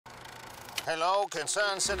Hello,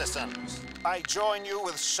 concerned citizens. I join you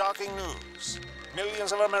with shocking news.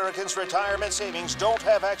 Millions of Americans' retirement savings don't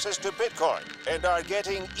have access to Bitcoin and are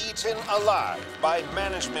getting eaten alive by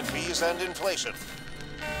management fees and inflation.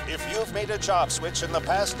 If you've made a job switch in the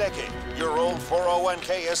past decade, your old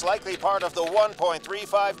 401k is likely part of the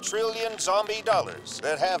 1.35 trillion zombie dollars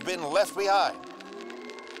that have been left behind.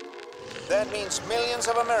 That means millions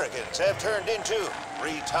of Americans have turned into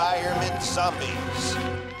retirement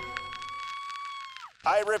zombies.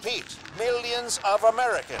 I repeat, millions of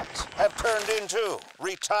Americans have turned into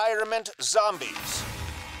retirement zombies.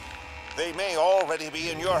 They may already be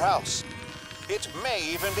in your house. It may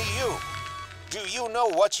even be you. Do you know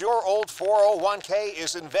what your old 401k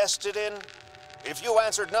is invested in? If you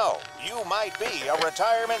answered no, you might be a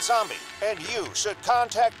retirement zombie, and you should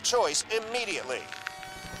contact Choice immediately.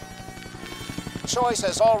 Choice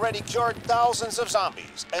has already cured thousands of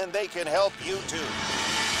zombies, and they can help you too.